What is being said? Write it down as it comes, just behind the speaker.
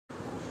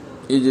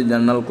is a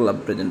journal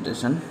club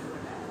presentation.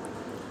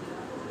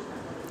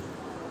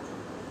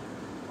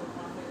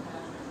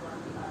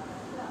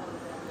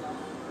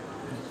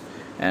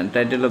 And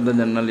title of the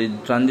journal is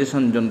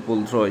Transition Zone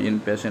Pull-Through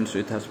in Patients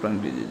with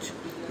Hirschsprung Disease.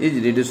 Is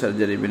reduced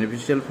surgery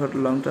beneficial for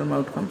long-term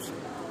outcomes?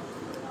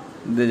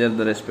 These are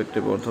the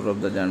respective author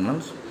of the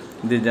journals.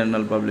 This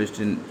journal published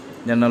in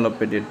Journal of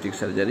Pediatric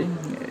Surgery.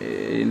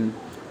 In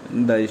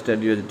the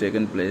study was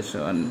taken place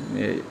on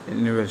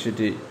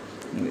University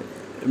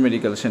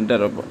Medical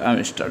Center of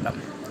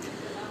Amsterdam.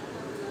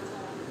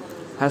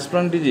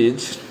 Hirschsprung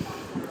disease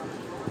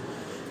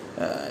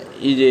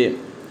is a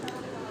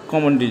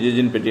common disease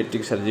in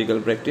pediatric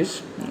surgical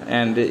practice,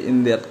 and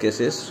in that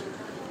cases,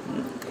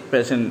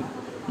 patient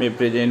may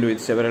present with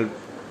several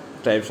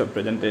types of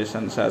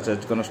presentation such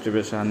as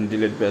constipation,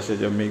 delayed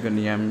passage of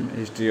meconium,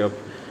 history of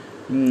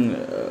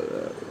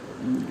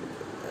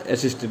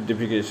assisted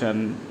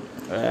defecation,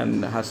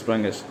 and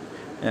Hirschsprung,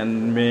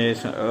 and may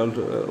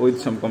with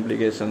some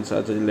complications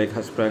such as like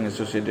Hirschsprung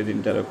associated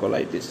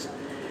enterocolitis.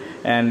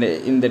 And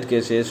in that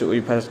cases,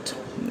 we first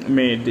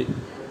made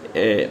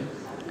a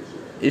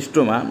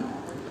stoma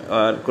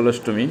or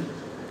colostomy,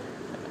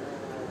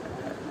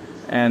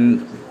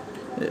 and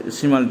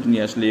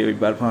simultaneously we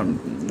performed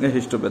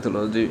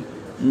histopathology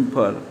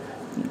for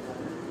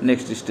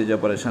next stage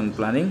operation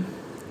planning.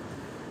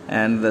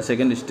 And the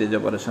second stage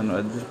operation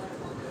was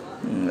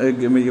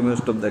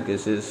most of the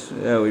cases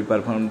we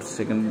performed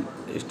second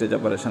stage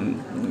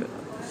operation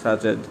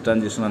such as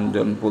transition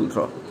zone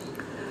pull-through.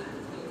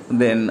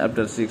 Then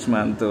after 6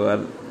 months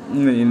or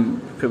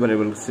in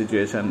favorable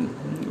situation,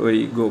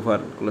 we go for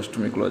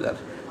colostomy closure.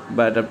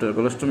 But after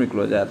colostomy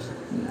closure,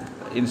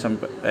 in some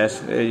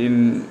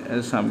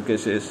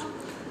cases,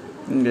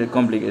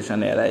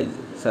 complication arise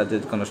such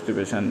as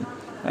constipation,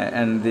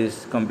 and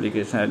this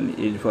complication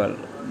is for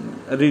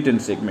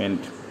retained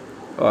segment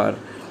or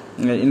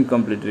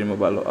incomplete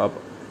removal of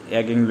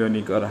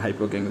aganglionic or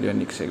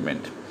hypoganglionic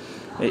segment.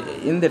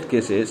 In that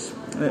cases,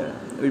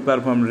 we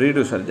perform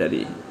redo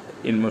surgery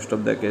in most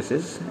of the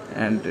cases,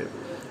 and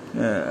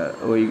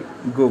we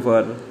go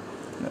for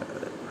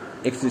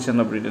excision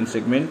of retained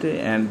segment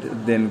and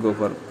then go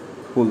for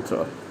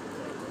pull-through.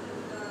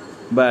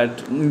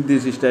 But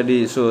this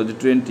study shows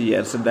 20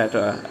 years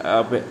data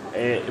of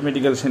a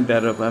medical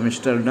center of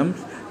Amsterdam,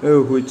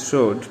 which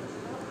showed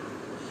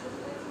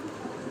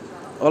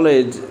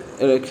always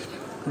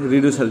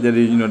redo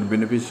surgery is not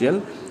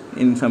beneficial.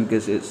 In some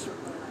cases,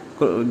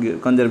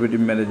 conservative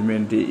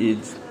management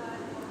is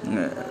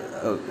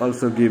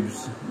also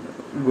gives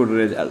good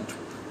result,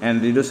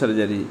 and redo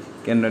surgery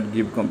cannot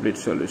give complete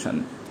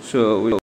solution. So